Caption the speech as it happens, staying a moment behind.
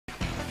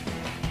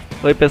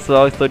Oi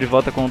pessoal, estou de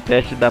volta com o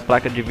teste da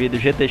placa de vídeo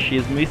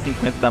GTX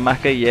 1050 da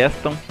marca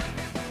Yeston.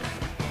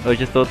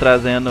 Hoje estou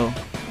trazendo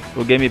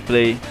o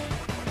gameplay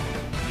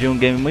de um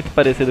game muito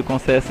parecido com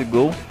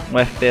CSGO, um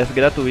FPS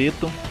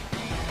gratuito,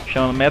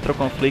 chama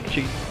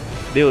Conflict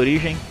de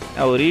origem,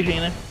 a origem,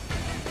 né?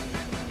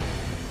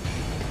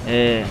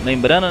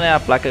 Lembrando, né, a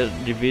placa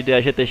de vídeo é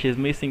a GTX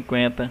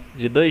 1050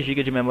 de 2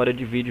 GB de memória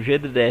de vídeo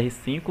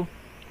DDR3.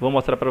 Vou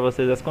mostrar para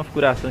vocês as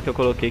configurações que eu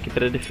coloquei aqui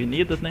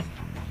pré-definidas, né?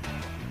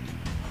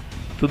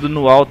 Tudo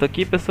no alto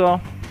aqui, pessoal.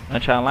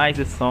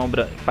 Anti-aliasing,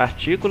 sombra,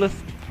 partículas.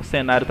 O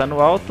cenário tá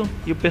no alto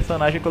e o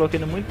personagem eu coloquei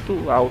no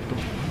muito alto,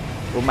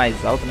 ou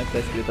mais alto, né, que tá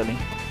escrito ali.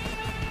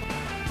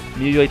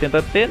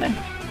 1080p, né?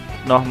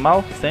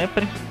 Normal,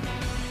 sempre.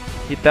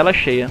 E tela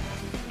cheia,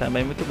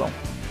 também muito bom.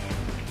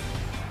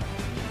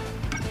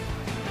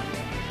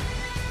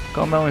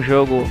 Como é um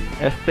jogo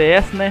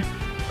FPS, né?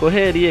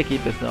 Correria aqui,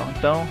 pessoal.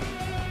 Então,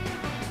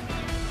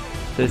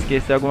 se eu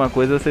esquecer alguma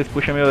coisa, vocês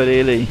puxam minha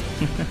orelha aí.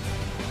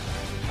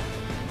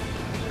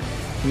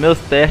 Meus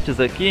testes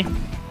aqui,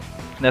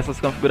 nessas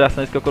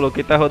configurações que eu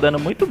coloquei, tá rodando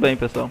muito bem,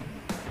 pessoal.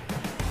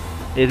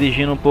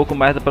 Exigindo um pouco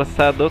mais do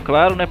processador,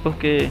 claro, né?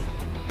 Porque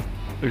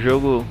o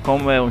jogo,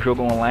 como é um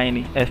jogo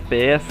online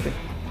FPS,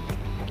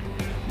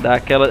 dá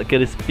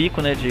aqueles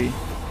picos, né? De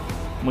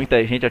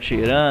muita gente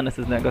atirando,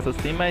 esses negócios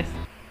assim, mas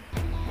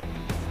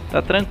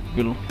tá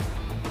tranquilo.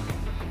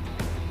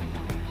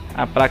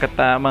 A placa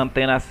tá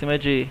mantendo acima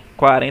de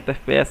 40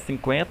 FPS,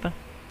 50.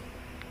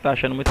 Tá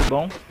achando muito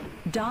bom.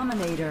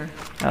 Dominator.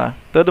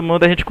 Todo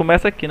mundo, a gente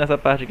começa aqui nessa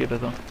parte aqui,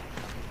 pessoal.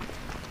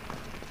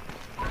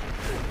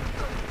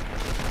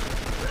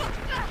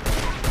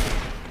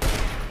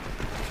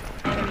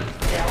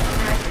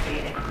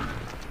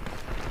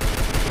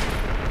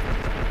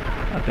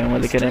 Tem um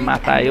ali querendo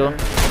matar eu.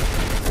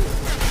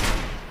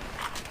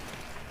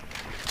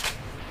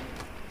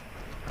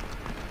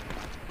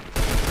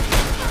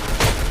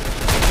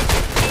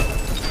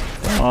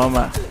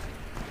 Toma.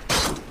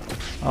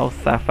 Olha o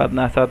safado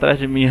nasceu atrás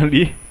de mim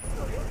ali.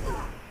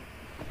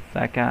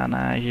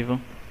 Sacanagem,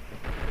 viu?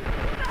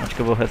 Acho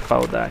que eu vou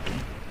respaldar aqui.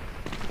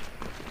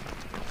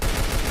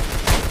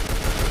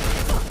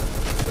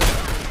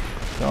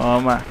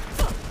 Toma.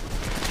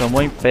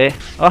 Tomou em pé.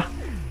 Ó.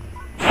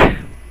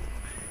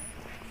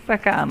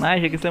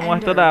 Sacanagem, que você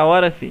morre toda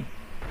hora, fi.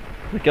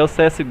 Isso aqui é o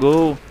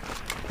CSGO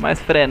mais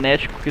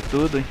frenético que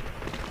tudo, hein?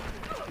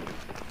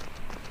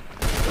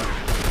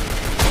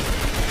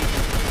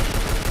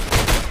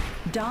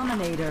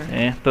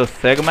 Dominator. Tô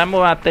cego, mas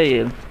matei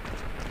ele.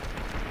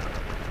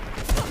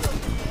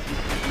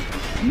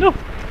 No.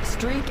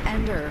 Streak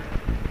Ender.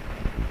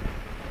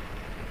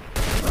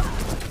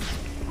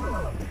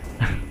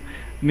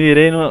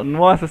 Mirei no...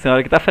 Nossa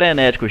senhora, que tá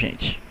frenético,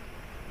 gente.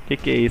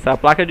 Que é isso? A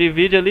placa de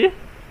vídeo ali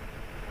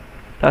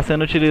tá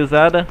sendo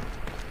utilizada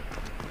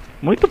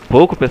muito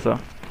pouco, pessoal.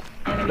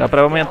 Dá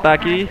pra aumentar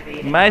aqui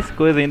mais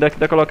coisa ainda, que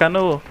dá pra colocar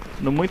no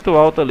muito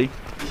alto ali.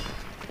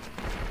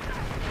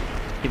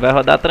 E vai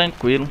rodar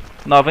tranquilo.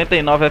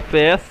 99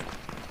 FPS.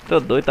 Tô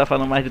doido, tá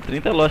falando mais de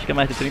 30. Lógico que é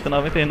mais de 30,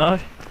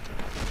 99.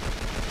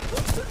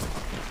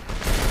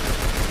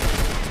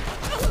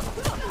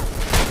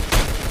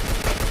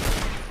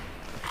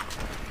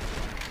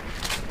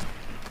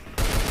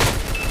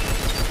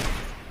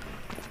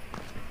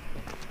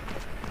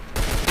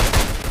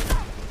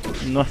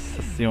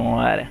 Nossa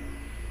senhora.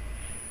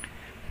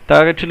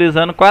 Tá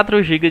utilizando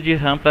 4 GB de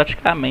RAM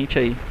praticamente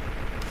aí.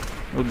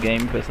 O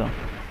game, pessoal.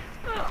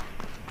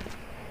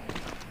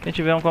 Quem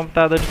tiver um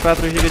computador de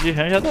 4 GB de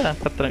RAM já dá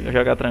pra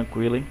jogar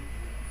tranquilo, hein?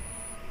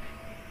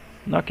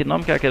 Não, que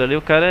nome que é aquele ali?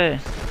 O cara é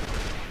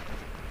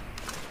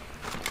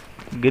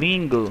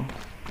gringo.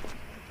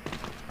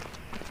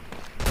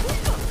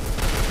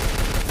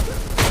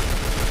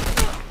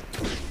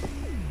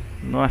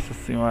 Nossa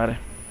senhora.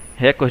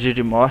 Recorde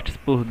de mortes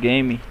por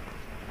game.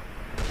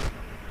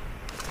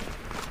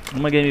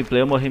 Uma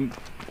gameplay eu morri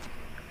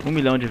 1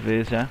 milhão de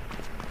vezes já.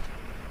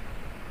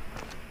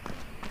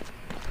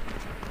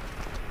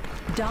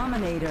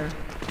 Dominator.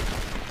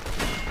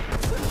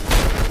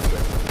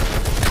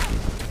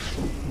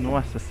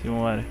 Nossa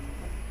senhora.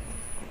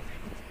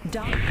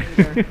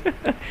 Dominator.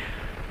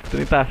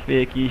 Tudo tá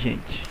feio aqui,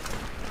 gente.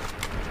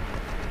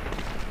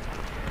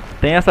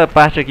 Tem essa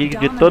parte aqui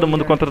de todo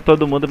mundo contra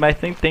todo mundo, mas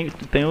tem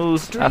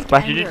as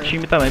partes de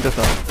time também,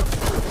 pessoal.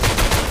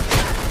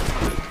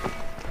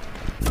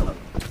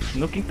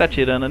 No quem tá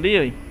tirando ali,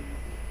 aí?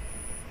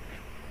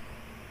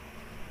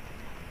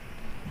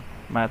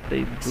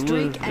 Matei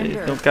 2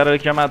 vezes. Tem um cara ali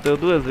que já matou eu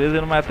 2 vezes e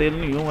eu não matei ele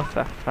nenhuma,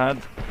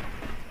 safado.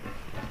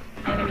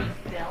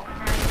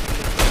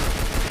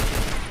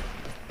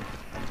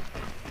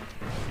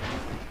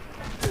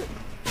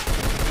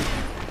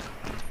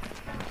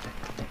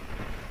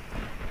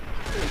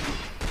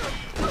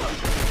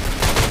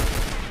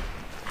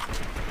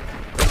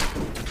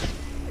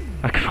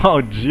 Ah, que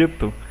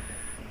maldito.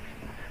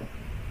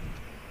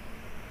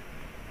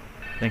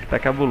 Tem que estar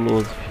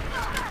cabuloso.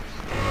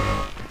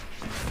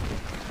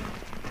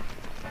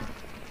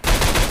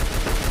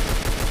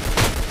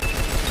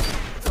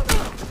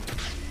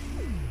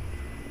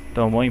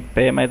 Tomou em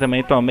pé, mas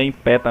também tomei em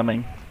pé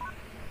também.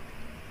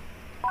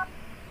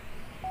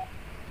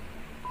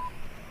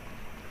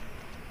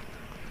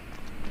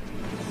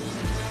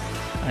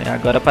 Aí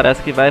agora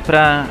parece que vai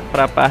pra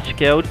parte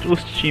que é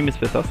os times,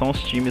 pessoal. São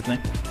os times,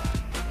 né?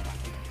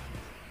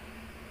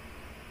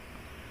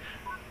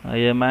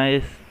 Aí é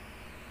mais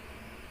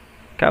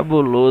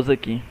cabuloso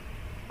aqui.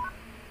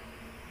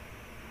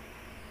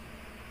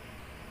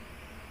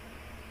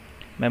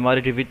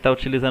 Memória de vídeo tá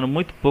utilizando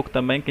muito pouco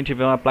também. Quem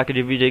tiver uma placa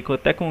de vídeo aí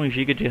até com 1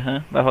 GB de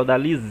RAM vai rodar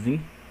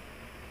lisinho.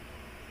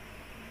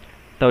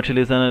 Tá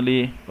utilizando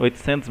ali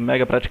 800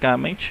 MB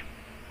praticamente.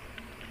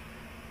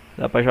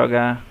 Dá pra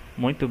jogar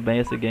muito bem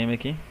esse game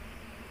aqui.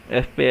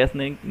 FPS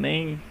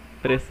nem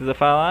precisa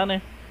falar,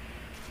 né?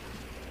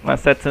 Uma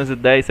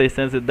 710,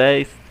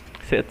 610,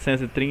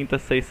 730,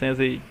 600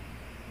 e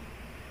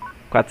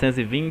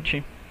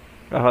 420.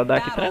 Vai rodar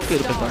aqui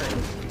tranquilo, pessoal.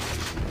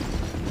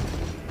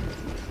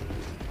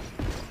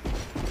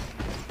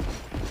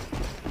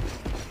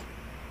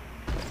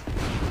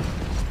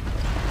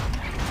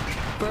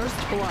 First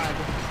blood.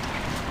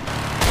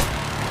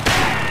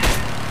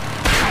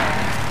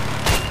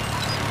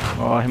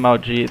 Morre,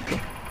 maldito.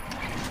 10,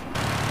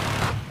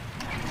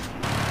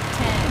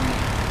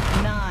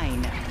 9,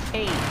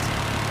 8,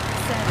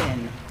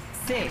 7,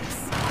 6,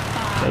 5,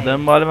 Tá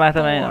dando mole mais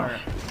também, não. 4,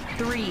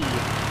 3, 2,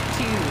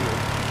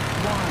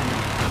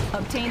 1.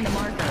 Obtain the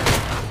marker.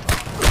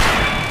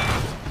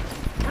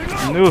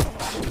 Nu!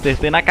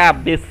 Acertei na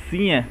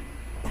cabecinha.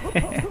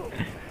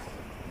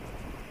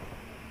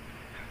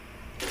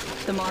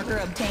 The marker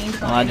obtained by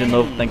Vamos lá de an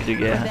novo, enemy. tanque de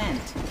guerra.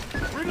 Prevent.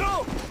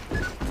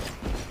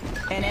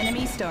 An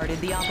enemy started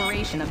the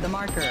operation of the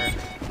marker.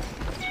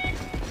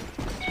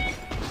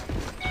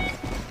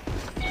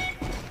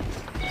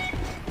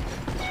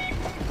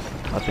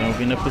 Ó, tem um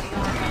vindo por cima.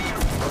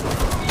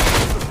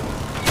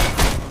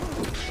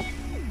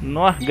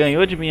 Nossa,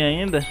 ganhou de mim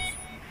ainda.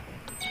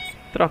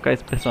 Vou trocar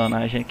esse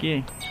personagem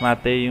aqui.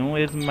 Matei um,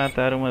 eles me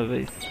mataram uma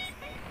vez.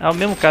 É o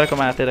mesmo cara que eu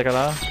matei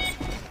daquela hora.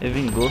 Ele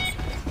vingou.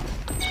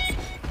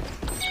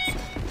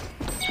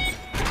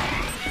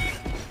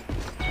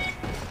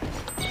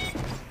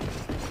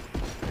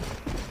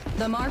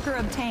 The marker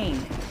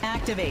obtained.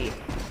 Activate.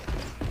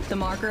 The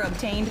marker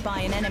obtained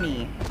by an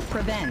enemy.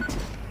 Prevent.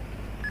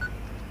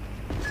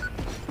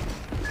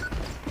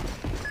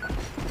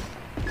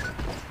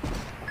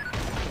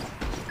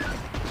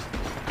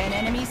 An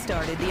enemy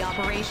started the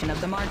operation of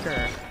the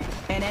marker.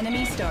 An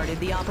enemy started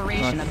the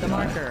operation of the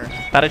marker.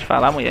 Para de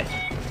falar, mulher.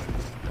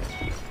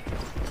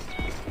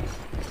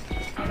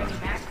 Enemy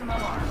maximum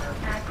armor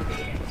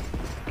activated.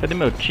 Cadê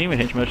meu time,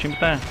 gente? Meu time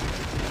tá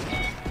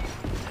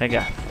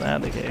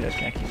arregaçado aqui.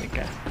 Vem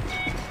cá.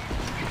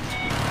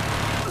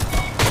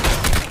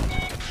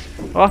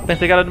 Ó,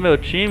 pensei que era do meu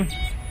time.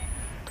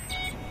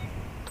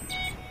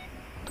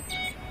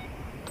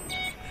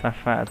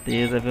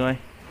 Safadeza, viu, hein?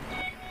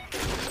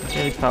 Deixa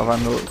ele salvar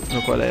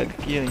meu colega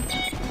aqui, hein?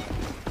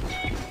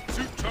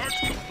 Suit charge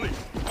complete.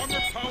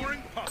 Armor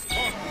powering pod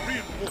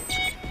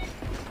reinforced.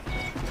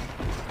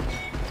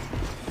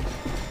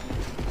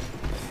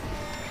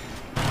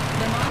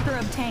 The marker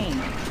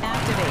obtained.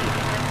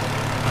 Activate.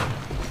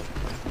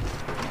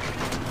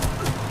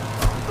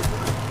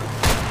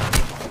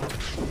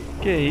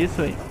 Que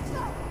isso, hein?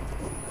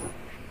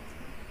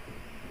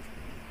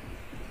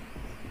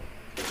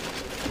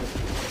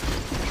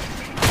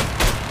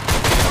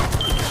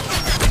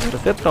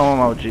 Você toma,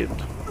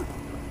 maldito.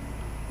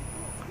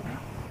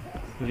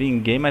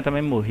 Vinguei, mas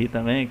também morri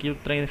também. Aqui o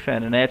trem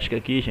frenético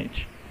aqui,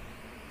 gente.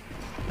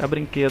 Não é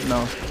brinquedo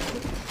não.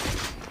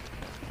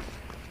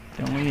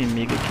 Tem um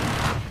inimigo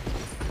aqui.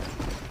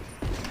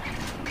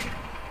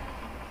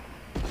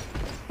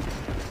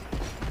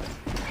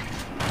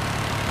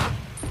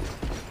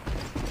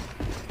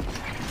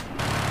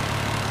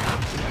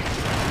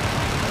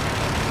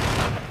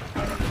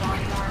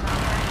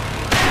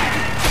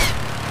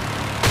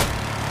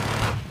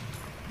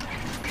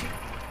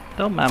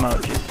 Toma,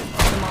 maldito.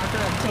 The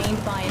marker obtained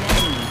by an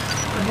enemy.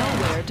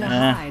 Nowhere to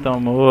hide.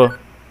 Tomou.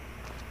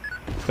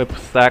 Foi pro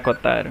saco,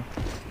 otário.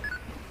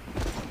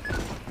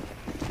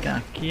 Ficar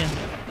aqui.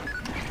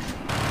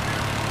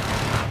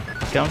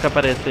 Qualquer um que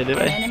aparecer ele An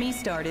vai. enemy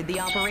started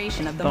the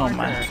operation of the Toma.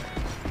 marker.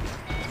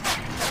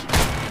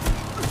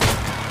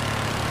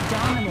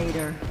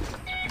 Dominator.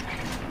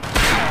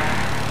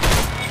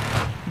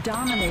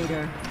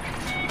 Dominator.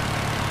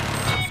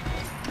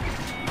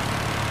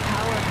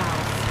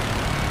 Powerhouse.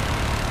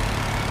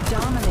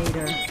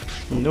 Dominator.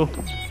 No.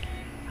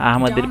 A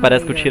arma dele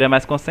parece que o tiro é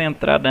mais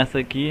concentrado. Nessa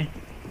aqui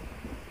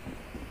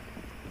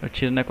o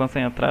tiro não é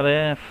concentrado,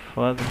 é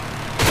foda.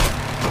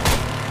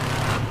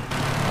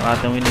 Olha lá,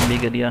 tem um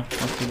inimigo ali, ó.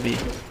 Vamos subir.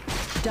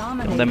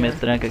 Vamos dar minha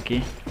tranca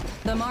aqui.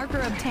 The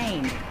marker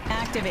obtained.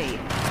 Activate.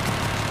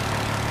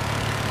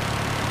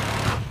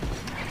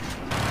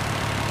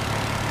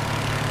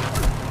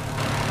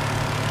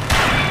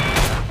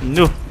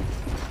 Nu.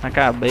 Na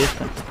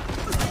cabeça.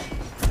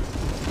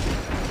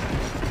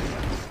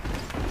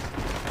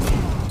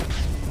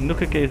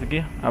 Nunca que é isso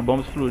aqui? A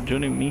bomba explodiu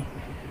em mim.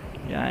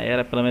 Já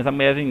era, pelo menos a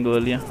mulher vingou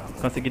ali, ó.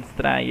 Consegui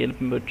distrair ele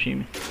pro meu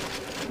time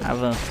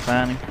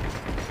avançar, né?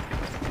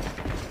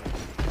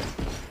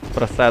 O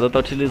processador tá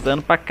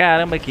utilizando pra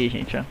caramba aqui,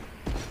 gente, ó.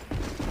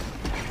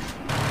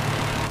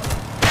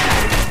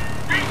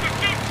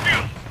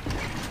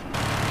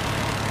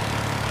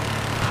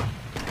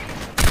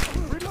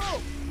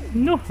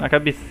 Na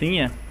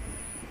cabecinha.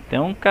 Tem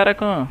um cara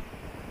com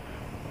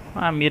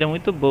uma mira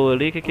muito boa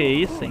ali. Que é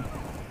isso, hein?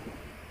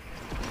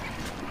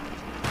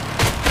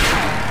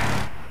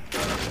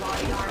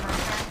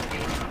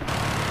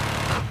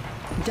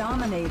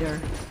 Dominator.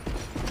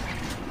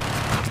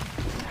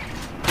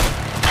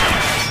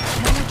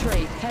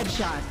 Penetrate.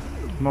 Headshot.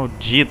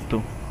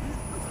 Maldito.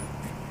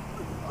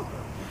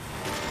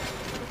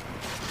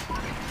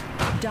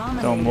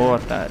 Tomou,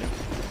 otário.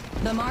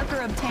 The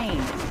marker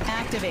obtained.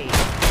 Activate.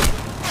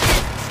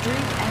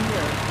 Streak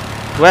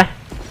ended. Ué?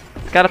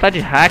 Esse cara tá de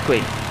hack,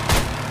 ué.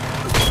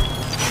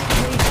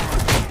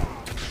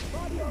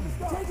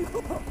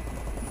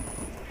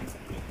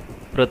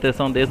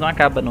 Proteção deles não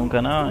acaba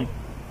nunca, não, hein?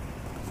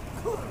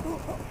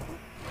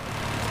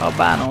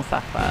 Roubar não,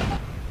 safado.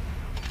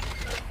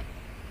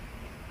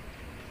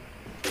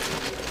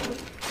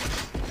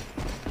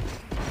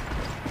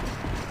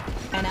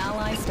 An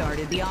ally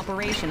started the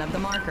operation of the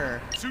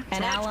marker.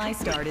 An ally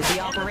started the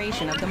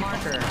operation of the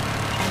marker.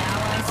 An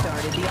ally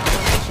started the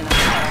operation of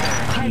the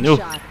marker. No,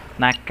 Headshot.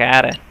 na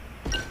cara.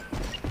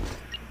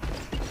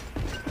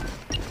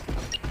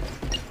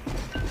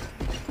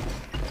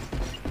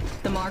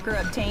 The marker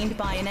obtained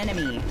by an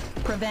enemy.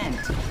 Prevent.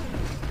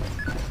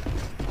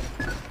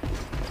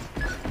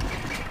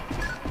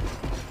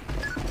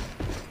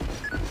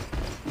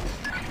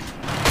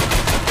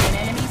 An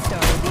enemy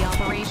started the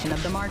operation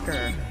of the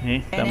marker.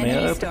 Ih, An também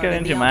enemy eu tô started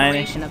querendo the demais, né?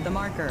 operation of the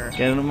marker.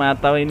 Querendo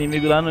matar o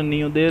inimigo lá no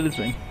ninho deles,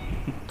 hein?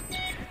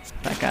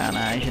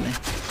 Sacanagem, né?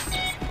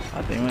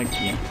 Ó, tem um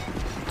aqui,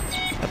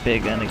 ó. Tá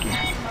pegando aqui.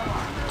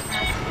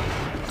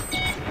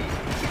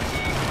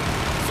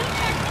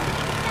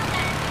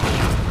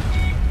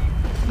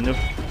 No.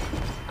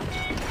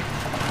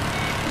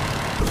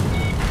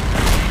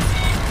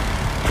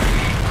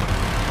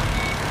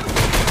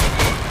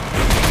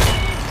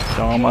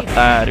 Toma,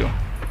 otário.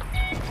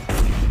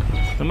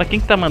 Mas quem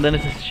que tá mandando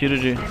esses tiros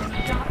de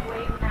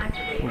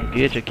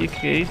foguete aqui?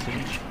 Que é isso,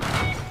 gente?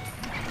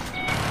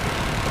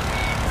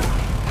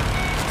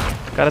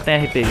 O cara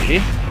tem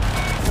RPG?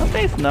 Não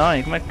tem isso não,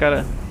 hein? Como é que o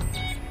cara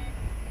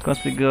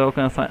conseguiu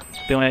alcançar,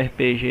 ter um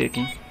RPG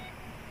aqui?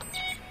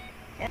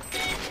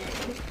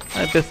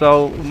 Aí,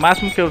 pessoal, o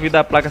máximo que eu vi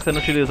da placa sendo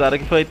utilizada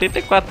aqui foi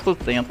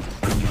 84%.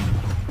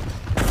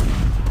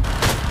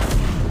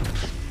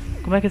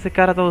 Como é que esse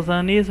cara tá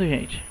usando isso,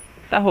 gente?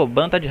 Tá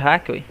roubando, tá de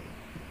hack, ué.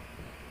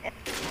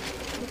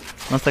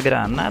 Lança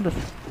granadas?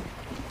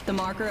 The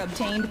marker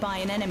obtained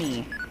by an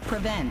enemy.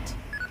 Prevent.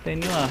 Tem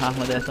nenhuma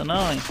arma dessa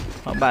não, hein?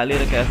 Uma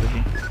baleira que é essa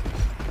aqui.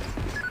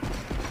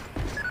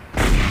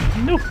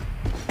 No. An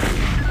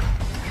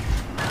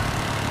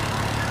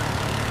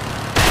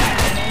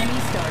enemy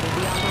started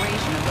the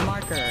operation of the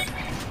marker.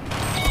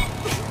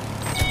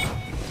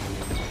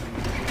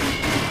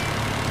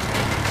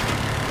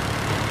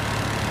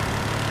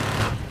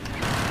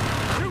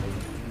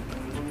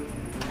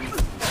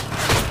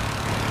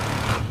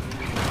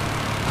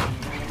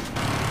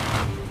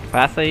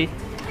 Passa aí.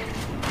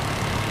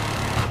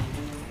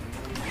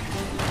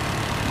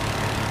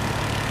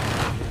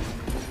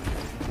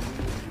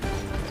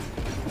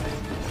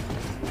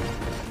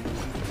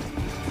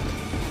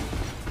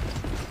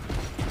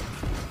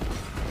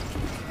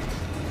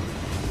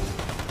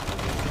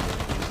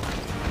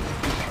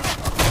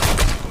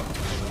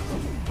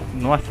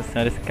 Nossa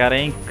senhora, esse cara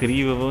é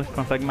incrível,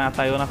 consegue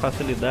matar eu na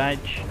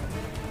facilidade.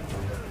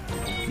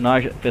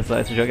 Nossa, pessoal,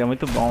 esse jogo é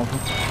muito bom, viu?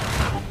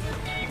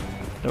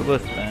 Tô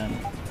gostando.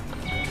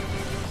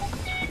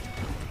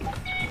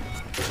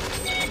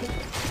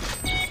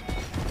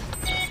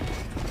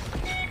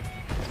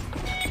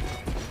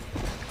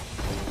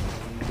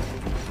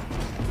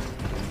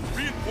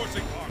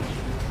 Reinforcing armor.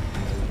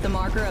 The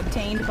marker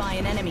obtained by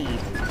an enemy.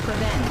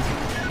 Prevent.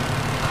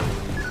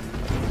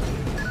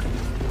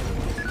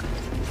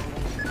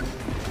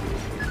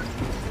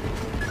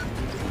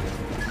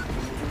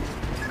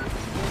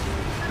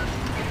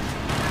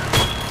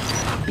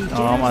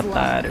 Toma,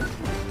 otário.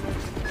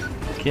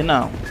 Que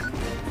não.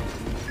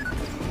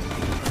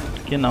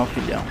 Que não,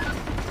 filhão.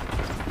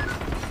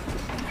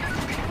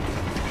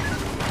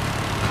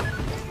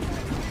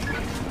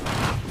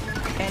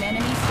 An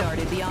enemy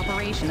started the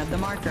operation of the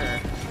marker.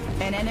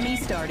 An enemy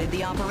started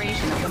the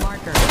operation of the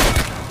marker.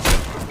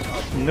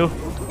 No.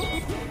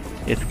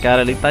 Esse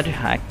cara ali tá de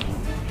hack.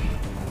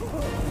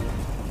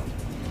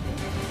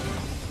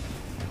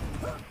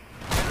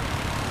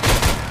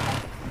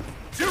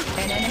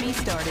 An enemy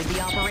started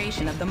the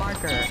operation of the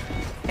marker.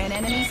 An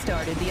enemy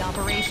started the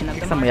operation of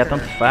the Essa mulher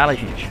tanto marker. fala,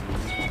 gente.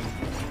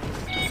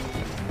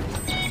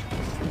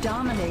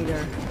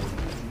 Dominator.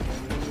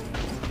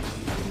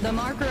 The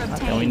marker Tem um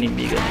obtained.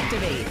 inimigo ali.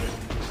 Activate.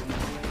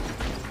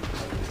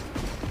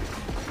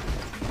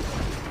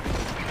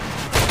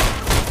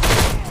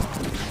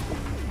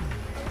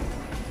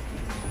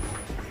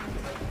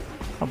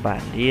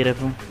 Roubalheira,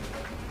 viu?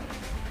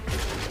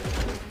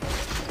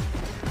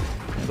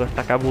 O negócio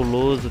tá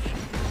cabuloso,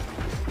 filho.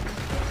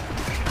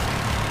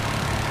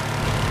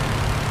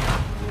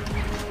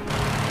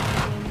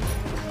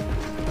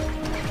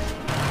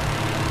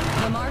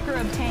 The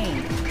marker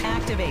obtained.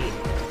 Activate.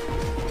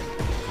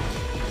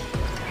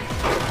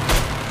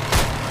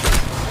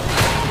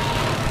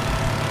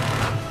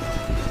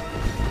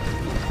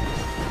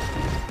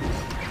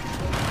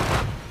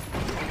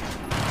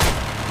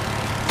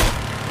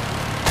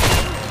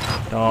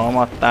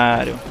 Toma,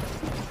 otário.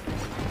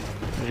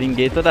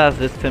 Vinguei todas as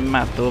vezes que você me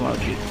matou,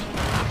 maldito.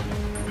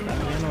 Tá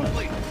vendo, mano?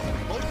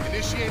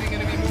 Initiating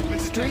enemy movement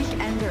Streak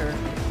detection. ender.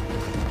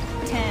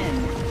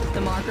 10.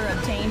 The marker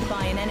obtained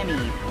by an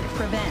enemy.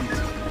 Prevent.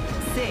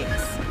 6,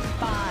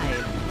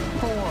 5,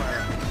 4.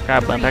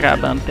 Acabando, tá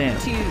acabando o tempo.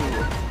 2,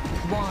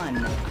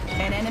 1.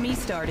 An enemy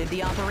started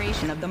the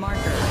operation of the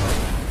marker.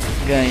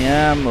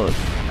 Ganhamos.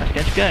 Acho que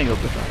a gente ganhou,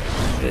 pessoal.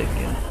 Vamos ver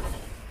aqui, ó.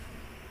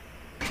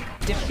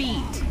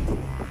 Defeat.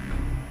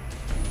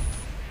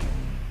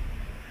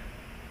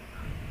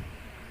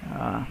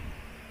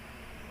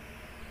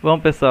 Bom,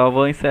 pessoal,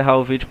 vou encerrar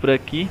o vídeo por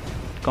aqui.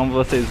 Como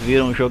vocês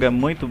viram, o jogo é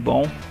muito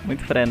bom,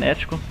 muito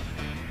frenético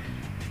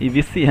e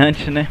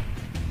viciante, né?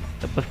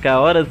 Dá pra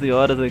ficar horas e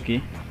horas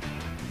aqui.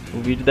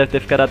 O vídeo deve ter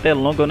ficado até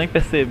longo, eu nem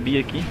percebi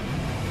aqui.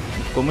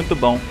 Ficou muito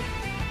bom.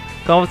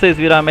 Como vocês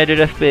viram, a média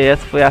de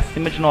FPS foi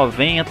acima de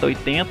 90,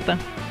 80,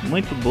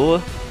 muito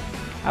boa.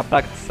 A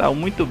placa saiu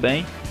muito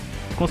bem,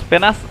 com os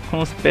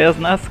pés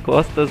nas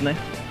costas, né?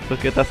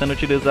 Porque está sendo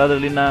utilizado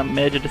ali na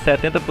média de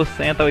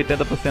 70% a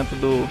 80%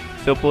 do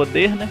seu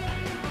poder, né?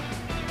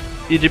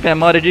 E de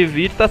memória de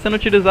vídeo está sendo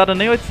utilizado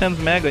nem 800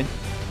 MB.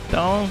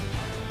 Então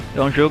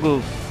é um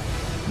jogo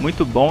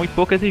muito bom e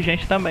pouco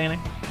exigente também, né?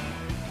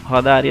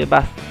 Rodaria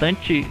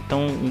bastante,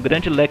 então um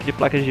grande leque de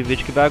placas de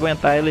vídeo que vai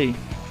aguentar ele aí.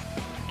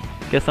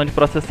 Questão de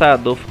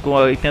processador, ficou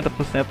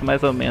 80%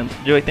 mais ou menos,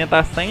 de 80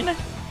 a 100, né?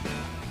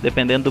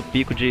 Dependendo do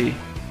pico de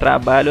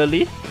trabalho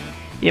ali.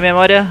 E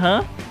memória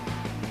RAM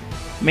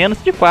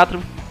menos de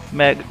 4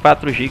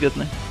 GB,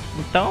 né?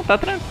 Então tá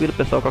tranquilo,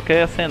 pessoal.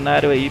 Qualquer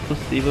cenário aí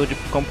possível de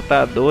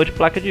computador, de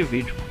placa de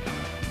vídeo.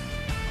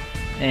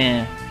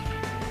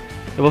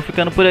 Eu vou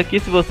ficando por aqui.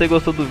 Se você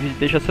gostou do vídeo,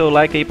 deixa seu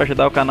like aí para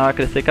ajudar o canal a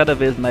crescer cada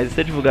vez mais e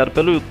ser divulgado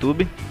pelo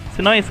YouTube.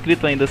 Se não é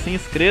inscrito ainda, se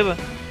inscreva.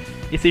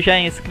 E se já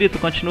é inscrito,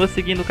 continua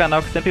seguindo o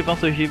canal, que sempre vão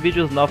surgir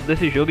vídeos novos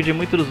desse jogo e de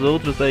muitos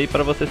outros aí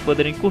para vocês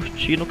poderem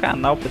curtir no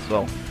canal,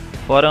 pessoal.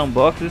 Fora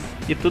unboxings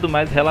e tudo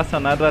mais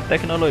relacionado à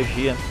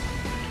tecnologia.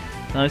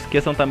 Não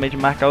esqueçam também de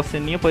marcar o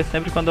sininho, pois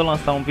sempre quando eu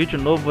lançar um vídeo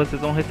novo, vocês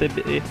vão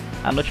receber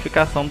a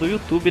notificação do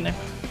YouTube, né?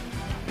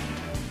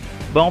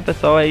 Bom,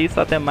 pessoal, é isso.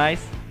 Até mais.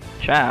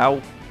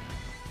 Tchau.